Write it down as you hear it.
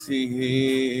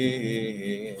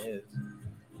He is.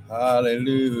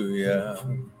 Hallelujah.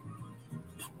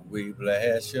 We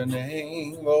bless your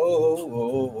name.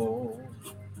 Oh.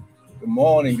 Good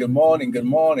morning, good morning, good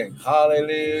morning.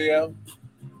 Hallelujah.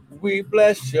 We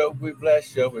bless you, we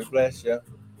bless you, we bless you.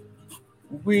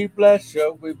 We bless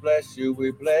you, we bless you, we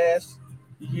bless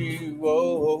you,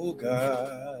 oh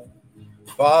God.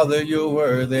 Father, you're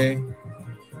worthy.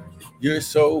 You're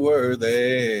so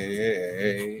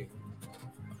worthy.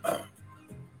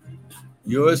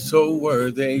 You're so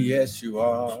worthy, yes, you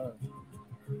are.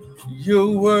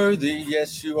 You're worthy,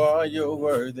 yes, you are. You're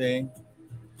worthy.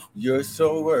 You're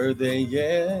so worthy,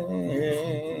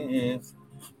 yes,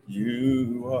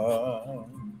 you are.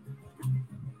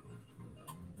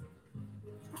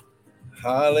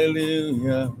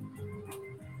 Hallelujah.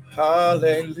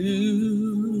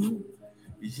 Hallelujah.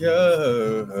 We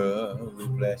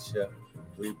bless you.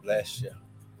 We bless you.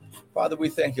 Father, we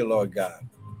thank you, Lord God.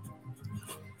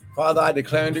 Father, I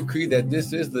declare and decree that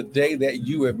this is the day that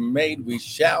you have made. We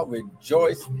shall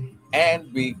rejoice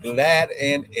and be glad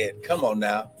in it. Come on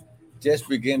now. Just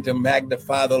begin to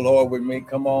magnify the Lord with me.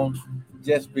 Come on.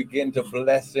 Just begin to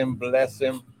bless him. Bless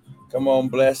him. Come on,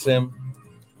 bless him.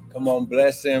 Come on,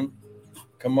 bless him.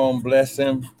 Come on, bless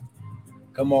him.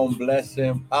 Come on, bless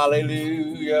him.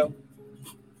 Hallelujah.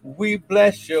 We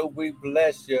bless you. We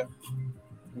bless you.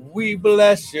 We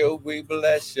bless you. We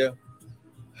bless you.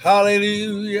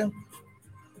 Hallelujah.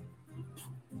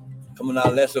 Come on now,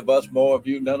 less of us, more of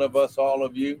you, none of us, all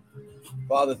of you.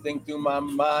 Father, think through my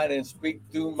mind and speak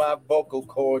through my vocal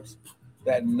cords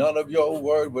that none of your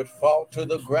word would fall to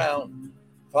the ground.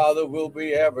 Father, we'll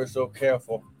be ever so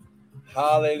careful.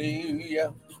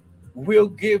 Hallelujah. We'll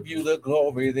give you the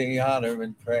glory, the honor,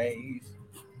 and praise.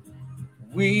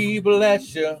 We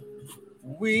bless you.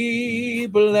 We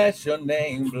bless your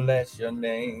name. Bless your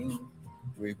name.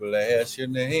 We bless your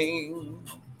name.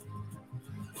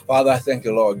 Father, I thank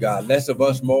you, Lord God. Less of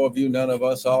us, more of you, none of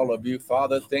us, all of you.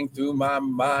 Father, think through my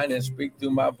mind and speak through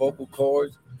my vocal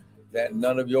cords that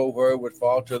none of your word would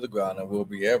fall to the ground, and we'll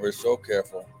be ever so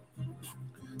careful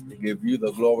to give you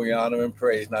the glory, honor, and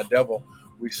praise. Now, devil,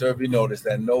 we serve you notice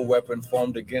that no weapon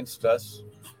formed against us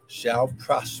shall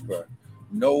prosper.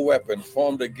 No weapon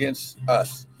formed against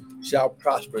us shall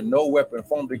prosper. No weapon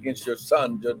formed against your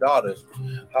sons, your daughters,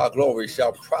 our glory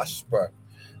shall prosper.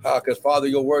 Because, Father,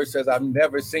 your word says, I've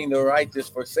never seen the righteous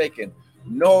forsaken,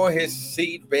 nor his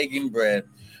seed begging bread.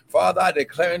 Father, I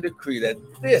declare and decree that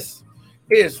this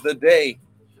is the day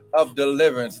of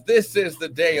deliverance. This is the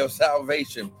day of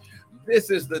salvation.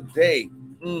 This is the day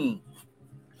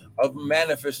of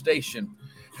manifestation.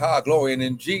 Ha, glory. And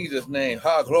in Jesus' name,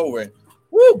 ha, glory.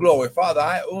 Woo, glory.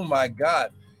 Father, oh my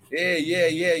God. Yeah.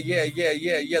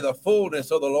 The fullness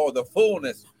of the Lord, the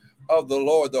fullness of the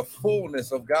Lord, the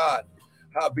fullness of God.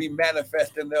 How be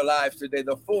manifest in their lives today.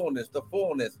 The fullness, the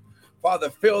fullness. Father,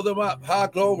 fill them up. Ha,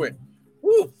 glory.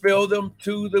 Woo, fill them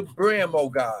to the brim, oh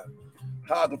God.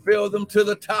 Ha, fill them to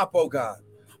the top, oh God.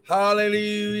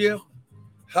 Hallelujah.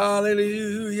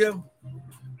 Hallelujah.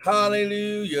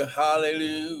 Hallelujah.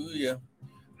 Hallelujah.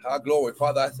 How glory.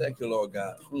 Father, I thank you, Lord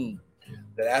God,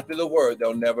 that after the word,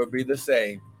 they'll never be the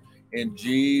same. In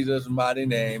Jesus' mighty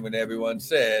name. And everyone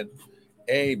said,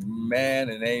 amen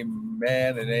and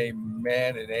amen and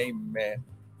amen and amen.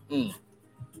 Mm.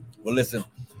 Well, listen,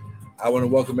 I want to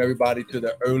welcome everybody to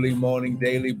the early morning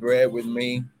daily bread with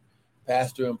me,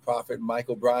 Pastor and Prophet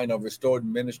Michael Bryan of Restored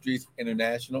Ministries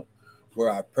International, where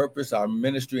our purpose, our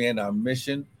ministry, and our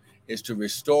mission is to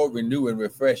restore, renew, and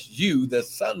refresh you, the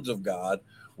sons of God,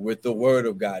 with the word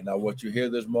of God. Now, what you hear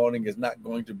this morning is not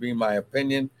going to be my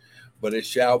opinion, but it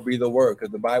shall be the word,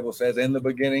 because the Bible says, in the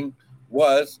beginning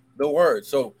was the word.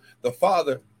 So the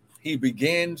Father, he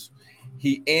begins,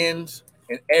 he ends,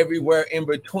 and everywhere in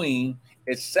between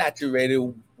is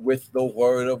saturated with the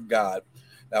word of God.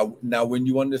 Now, when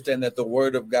you understand that the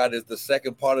word of God is the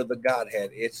second part of the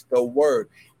Godhead, it's the word,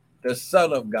 the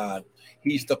Son of God.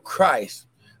 He's the Christ.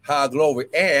 High glory.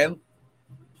 And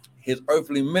his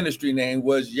earthly ministry name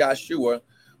was Yahshua.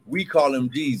 We call him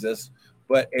Jesus,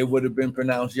 but it would have been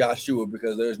pronounced Yahshua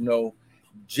because there's no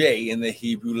J in the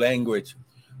Hebrew language.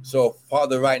 So,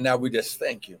 Father, right now we just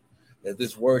thank you that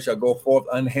this word shall go forth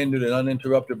unhindered and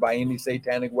uninterrupted by any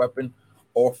satanic weapon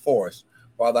or force.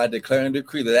 Father, I declare and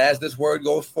decree that as this word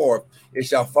goes forth, it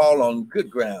shall fall on good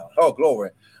ground. Oh,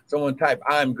 glory. Someone type,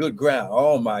 I'm good ground.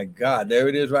 Oh, my God. There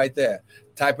it is right there.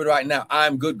 Type it right now.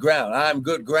 I'm good ground. I'm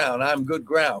good ground. I'm good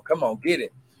ground. Come on, get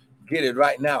it. Get it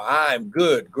right now. I'm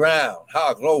good ground.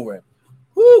 How glory.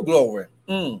 Whoo, glory.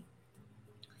 And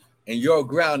your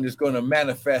ground is going to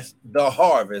manifest the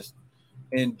harvest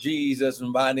in Jesus'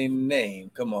 mighty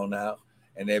name. Come on now.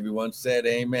 And everyone said,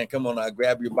 amen. Come on now,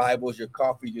 grab your Bibles, your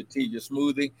coffee, your tea, your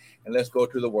smoothie, and let's go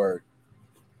to the word.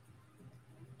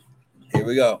 Here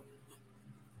we go.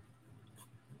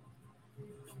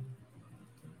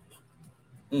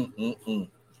 Mm-mm-mm.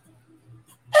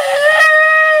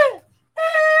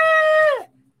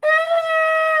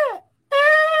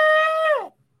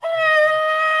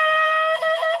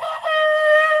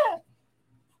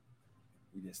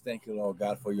 We just thank you, Lord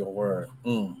God, for your word.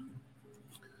 Woo,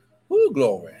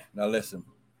 glory. Now listen.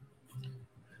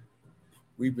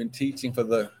 We've been teaching for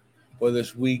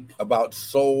this week about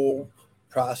soul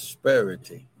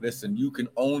prosperity. Listen, you can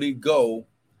only go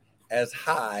as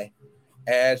high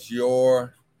as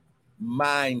your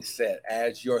mindset,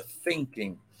 as your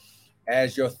thinking,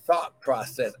 as your thought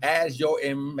process, as your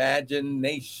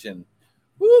imagination.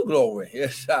 Woo, glory.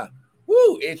 Yes,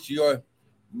 woo, it's your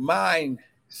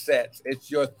mindset.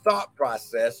 It's your thought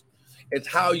process. It's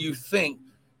how you think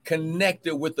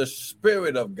connected with the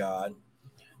Spirit of God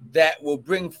that will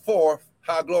bring forth,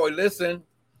 how glory, listen,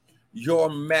 your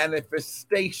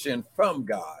manifestation from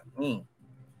God.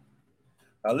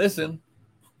 Now listen,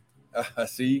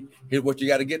 see, here's what you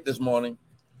got to get this morning.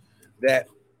 That,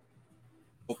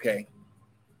 okay,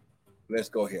 let's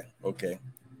go here. Okay.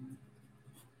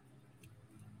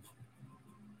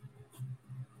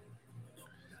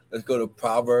 Let's go to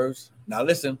Proverbs. Now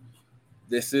listen,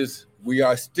 we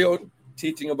are still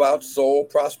teaching about soul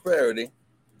prosperity.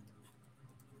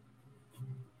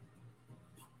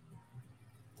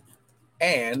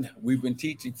 And we've been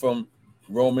teaching from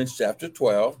Romans chapter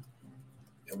 12.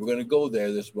 And we're going to go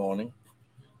there this morning.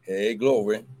 Hey,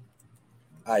 glory.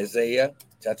 Isaiah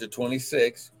chapter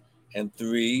 26 and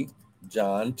 3,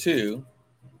 John 2.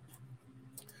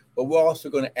 But we're also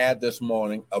going to add this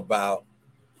morning about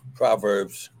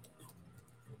Proverbs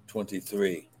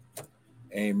 23.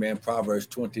 Amen. Proverbs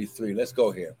 23. Let's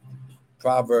go here.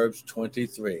 Proverbs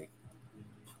 23.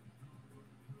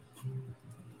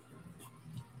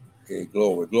 Okay,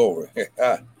 glory, glory.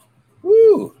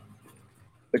 Woo.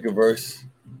 Look at verse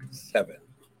 7.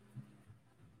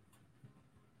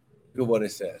 Look at what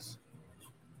it says.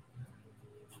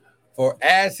 For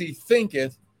as he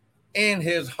thinketh in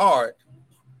his heart,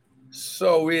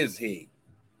 so is he.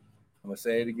 I'm going to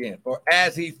say it again. For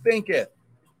as he thinketh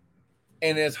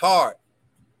in his heart,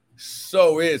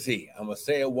 so is he. I'm going to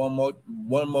say it one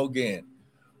more again.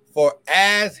 For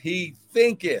as he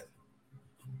thinketh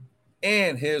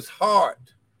in his heart,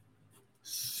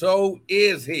 so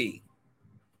is he.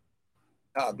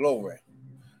 Ah, glory.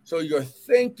 So your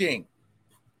thinking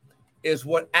is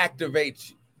what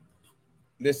activates you.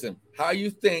 Listen, how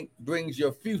you think brings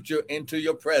your future into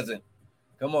your present.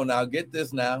 Come on now, get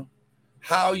this now.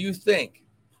 How you think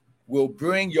will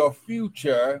bring your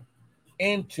future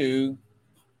into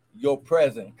your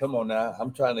present. Come on now,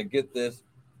 I'm trying to get this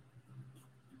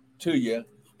to you.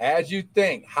 As you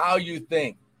think, how you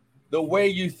think, the way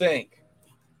you think.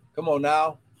 Come on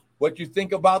now, what you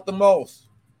think about the most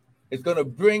is going to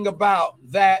bring about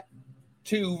that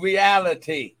to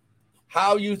reality.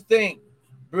 How you think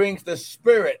brings the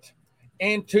spirit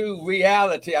into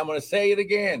reality. I'm going to say it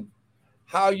again.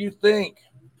 How you think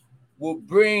will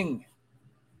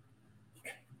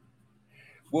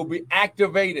be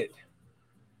activated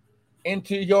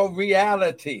into your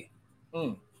reality.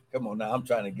 Come on now, I'm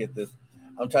trying to get this.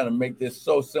 I'm trying to make this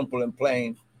so simple and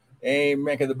plain.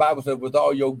 Amen. Because the Bible says, with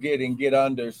all your getting, get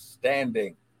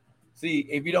understanding. See,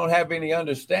 if you don't have any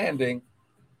understanding,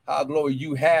 how glory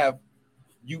you have,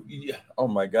 you oh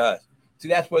my gosh. See,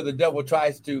 that's where the devil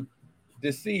tries to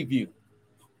deceive you.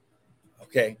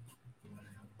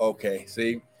 Okay,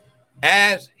 see,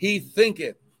 as he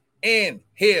thinketh in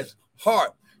his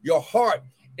heart. Your heart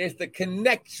is the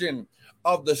connection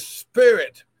of the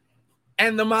spirit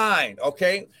and the mind,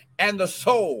 okay, and the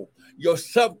soul, your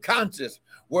subconscious,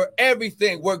 where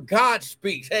God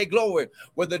speaks. Hey, glory,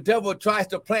 where the devil tries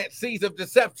to plant seeds of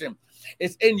deception.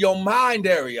 It's in your mind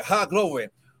area. Glory.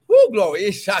 Woo, glory.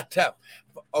 It's shot up.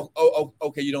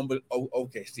 Okay, you don't believe.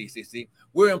 Okay, see.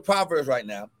 We're in Proverbs right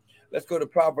now. Let's go to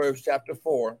Proverbs chapter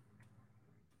 4.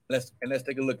 Let's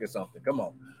take a look at something. Come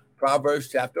on. Proverbs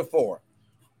chapter 4.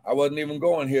 I wasn't even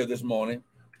going here this morning,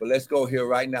 but let's go here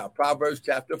right now. Proverbs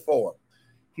chapter 4.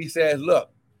 He says, look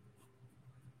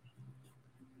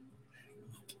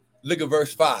at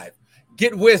verse 5.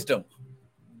 Get wisdom.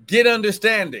 Get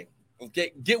understanding.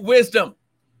 Okay, get wisdom.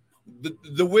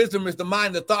 The wisdom is the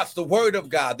mind, the thoughts, the word of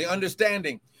God. The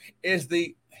understanding is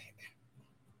the...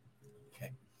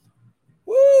 Okay.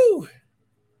 Woo!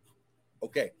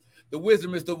 Okay. The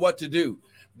wisdom is the what to do.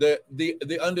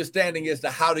 The understanding is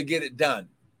the how to get it done.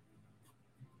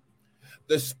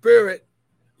 The spirit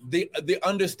The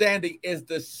understanding is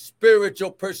the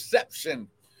spiritual perception.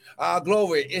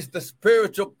 Glory. It's the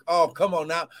spiritual. Oh, come on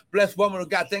now. Blessed woman of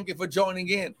God. Thank you for joining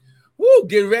in. Woo,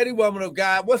 get ready, woman of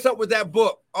God. What's up with that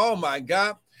book? Oh, my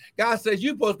God. God says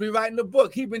you're supposed to be writing a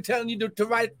book. He's been telling you to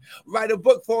write a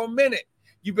book for a minute.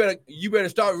 You better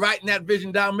start writing that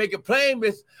vision down. Make it plain,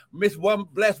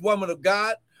 blessed woman of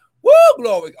God. Woo,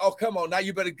 glory. Oh, come on now.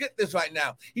 You better get this right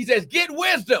now. He says, get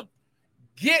wisdom.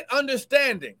 Get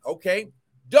understanding. Okay.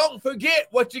 Don't forget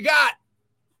what you got.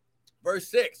 Verse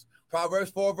 6.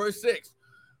 Proverbs 4, verse 6.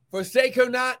 Forsake her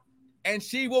not, and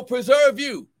she will preserve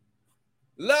you.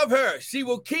 Love her. She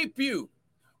will keep you.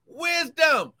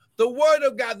 Wisdom. The word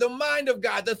of God, the mind of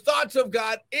God, the thoughts of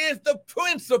God is the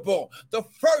principle, the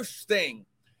first thing.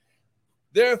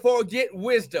 Therefore, get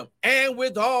wisdom. And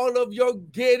with all of your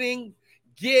getting,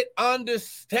 get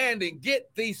understanding. Get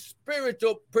the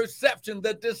spiritual perception,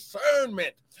 the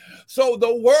discernment. So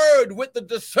the word with the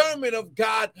discernment of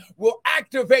God will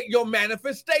activate your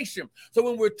manifestation. So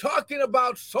when we're talking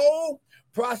about soul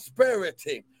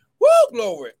prosperity, woo,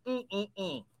 glory.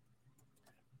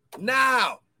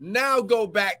 Now go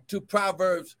back to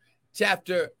Proverbs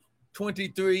chapter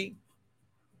 23,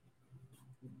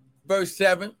 verse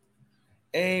 7.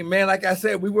 Amen. Like I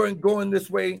said, we weren't going this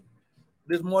way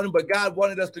this morning, but God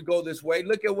wanted us to go this way.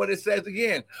 Look at what it says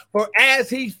again. For as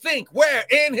he think, where?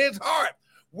 In his heart.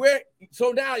 Where? So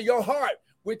now your heart,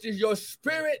 which is your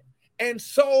spirit and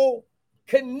soul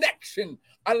connection,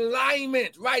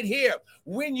 alignment right here.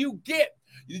 When you get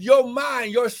your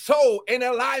mind, your soul in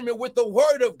alignment with the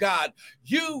word of God,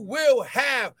 you will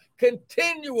have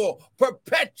continual,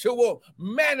 perpetual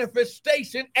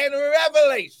manifestation and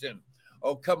revelation.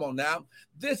 Oh, come on now.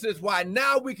 This is why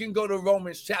now we can go to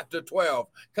Romans chapter 12.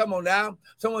 Come on now.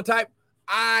 Someone type,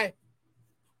 I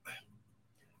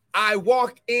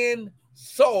walk in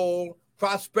soul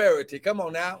prosperity. Come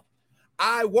on now.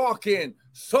 I walk in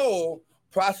soul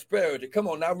prosperity. Come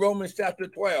on now. Romans chapter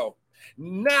 12.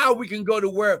 Now we can go to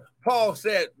where Paul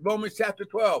said, Romans chapter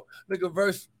 12. Look at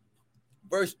verse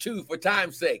 2 for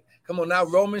time's sake. Come on now.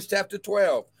 Romans chapter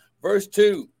 12, verse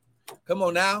 2. Come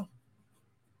on now.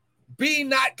 Be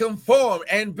not conformed,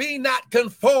 and be not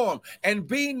conformed, and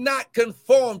be not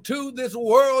conformed to this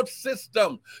world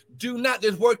system. Do not,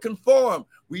 this word conform,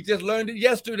 we just learned it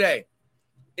yesterday,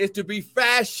 is to be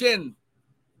fashioned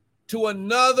to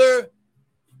another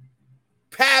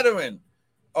pattern.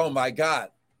 Oh my God.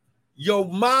 Your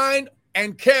mind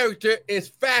and character is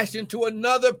fashioned to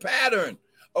another pattern.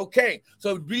 Okay,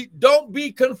 so don't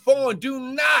be conformed. Do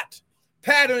not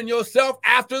pattern yourself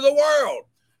after the world.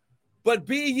 But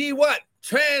be ye what?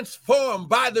 Transformed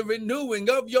by the renewing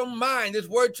of your mind. This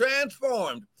word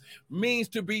transformed means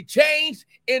to be changed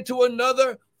into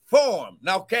another form.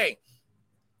 Now, okay.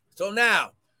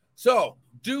 So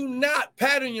do not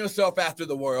pattern yourself after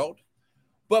the world,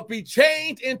 but be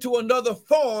changed into another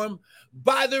form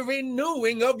by the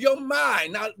renewing of your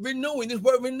mind. Now, renewing, this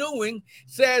word renewing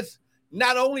says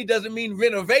not only does it mean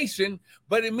renovation,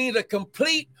 but it means a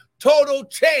complete, total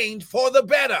change for the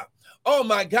better. Oh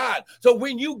my God. So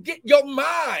when you get your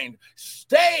mind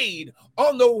stayed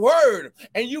on the word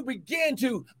and you begin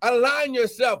to align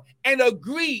yourself and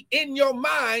agree in your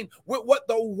mind with what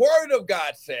the word of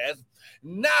God says,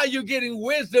 now you're getting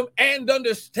wisdom and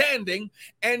understanding.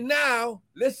 And now,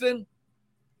 listen,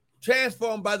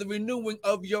 transformed by the renewing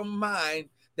of your mind,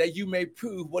 that you may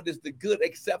prove what is the good,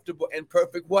 acceptable, and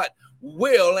perfect what?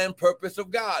 Will and purpose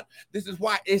of God. This is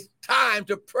why it's time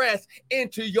to press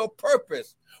into your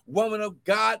purpose. Woman of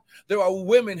God, there are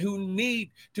women who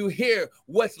need to hear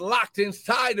what's locked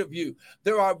inside of you.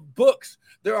 There are books,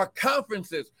 there are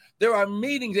conferences, there are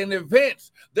meetings and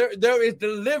events. There is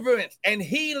deliverance and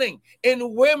healing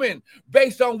in women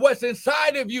based on what's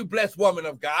inside of you, blessed woman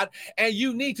of God. And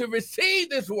you need to receive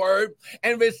this word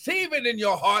and receive it in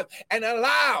your heart and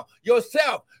allow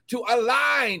yourself to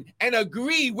align and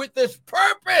agree with this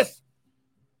purpose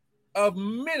of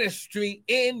ministry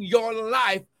in your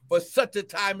life for such a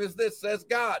time as this, says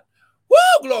God. Woo,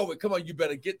 glory. Come on, you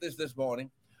better get this morning.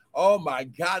 Oh, my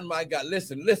God, my God.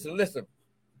 Listen.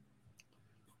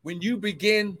 When you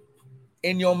begin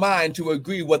in your mind to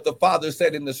agree what the Father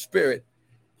said in the Spirit,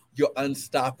 you're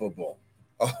unstoppable.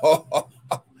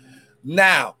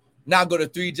 Now go to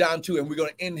 3 John 2, and we're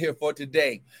going to end here for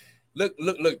today.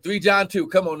 Look, 3 John 2.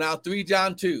 Come on now, 3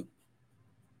 John 2.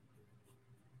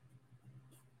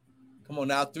 Come on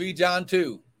now, 3 John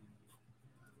 2.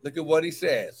 Look at what he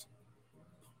says.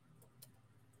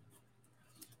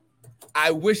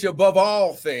 I wish above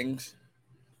all things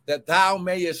that thou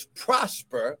mayest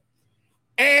prosper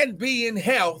and be in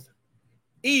health,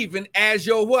 even as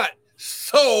your what?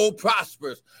 Soul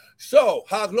prospers. So,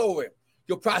 hallelujah,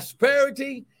 your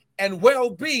prosperity and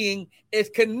well-being is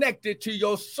connected to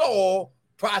your soul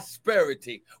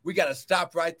prosperity. We got to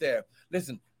stop right there.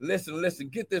 Listen.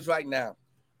 Get this right now.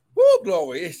 Woo,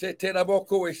 glory.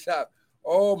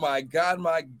 Oh, my God,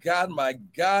 my God, my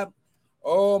God.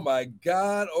 Oh, my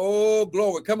God. Oh,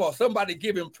 glory. Come on, somebody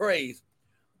give him praise.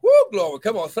 Woo, glory.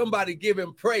 Come on, somebody give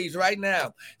him praise right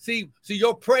now. See,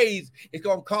 your praise is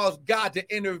going to cause God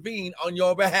to intervene on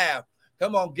your behalf.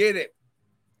 Come on, get it.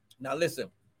 Now, listen.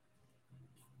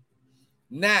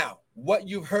 Now, what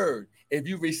you've heard, if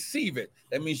you receive it,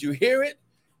 that means you hear it,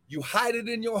 you hide it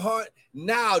in your heart.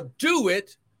 Now do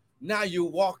it. Now you're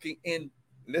walking in,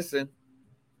 listen,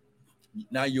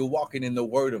 now you're walking in the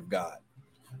word of God.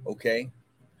 Okay?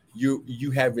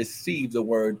 You have received the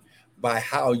word by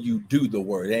how you do the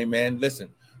word. Amen. Listen,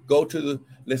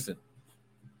 listen.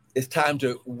 It's time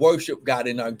to worship God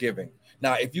in our giving.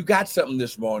 Now, if you got something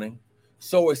this morning,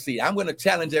 sow a seed. I'm going to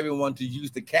challenge everyone to use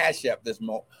the Cash App this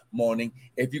morning.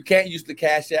 If you can't use the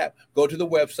Cash App, go to the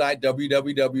website,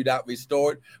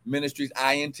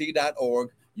 www.restoredministriesint.org.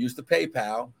 Use the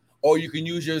PayPal, or you can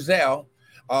use your Zelle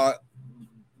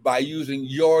by using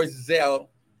your Zelle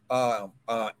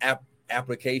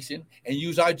application, and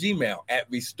use our Gmail at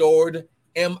restored,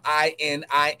 MININTL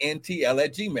at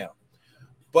Gmail.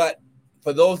 But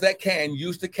for those that can,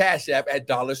 use the Cash App at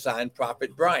 $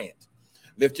 Prophet Bryant.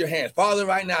 Lift your hands. Father,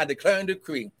 right now, I declare and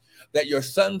decree that your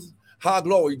sons,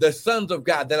 glory, the sons of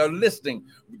God that are listening,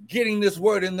 getting this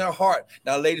word in their heart.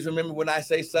 Now, ladies, remember when I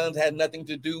say sons has nothing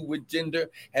to do with gender,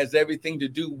 has everything to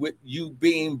do with you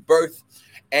being birthed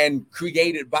and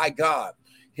created by God.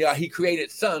 He created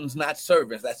sons, not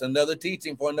servants. That's another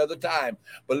teaching for another time.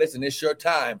 But listen, it's your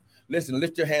time. Listen,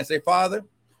 lift your hands. Say, Father,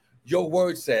 your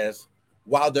word says,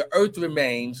 while the earth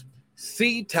remains,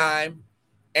 seed time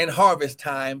and harvest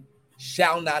time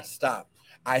shall not stop.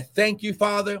 I thank you,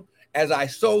 Father, as I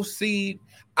sow seed,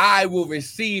 I will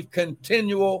receive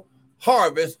continual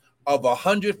harvest of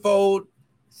 100-fold,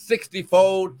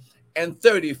 60-fold, and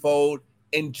 30-fold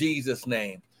in Jesus'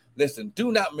 name. Listen,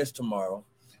 do not miss tomorrow.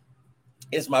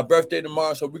 It's my birthday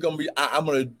tomorrow, so I'm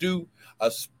going to do a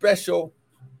special.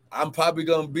 I'm probably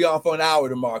going to be on for an hour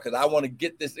tomorrow because I want to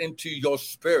get this into your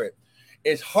spirit.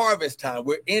 It's harvest time.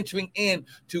 We're entering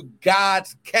into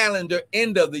God's calendar,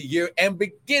 end of the year and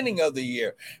beginning of the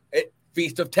year.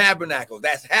 Feast of Tabernacles,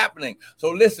 that's happening.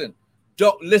 So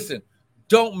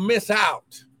don't miss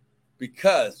out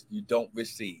because you don't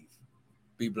receive.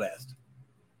 Be blessed.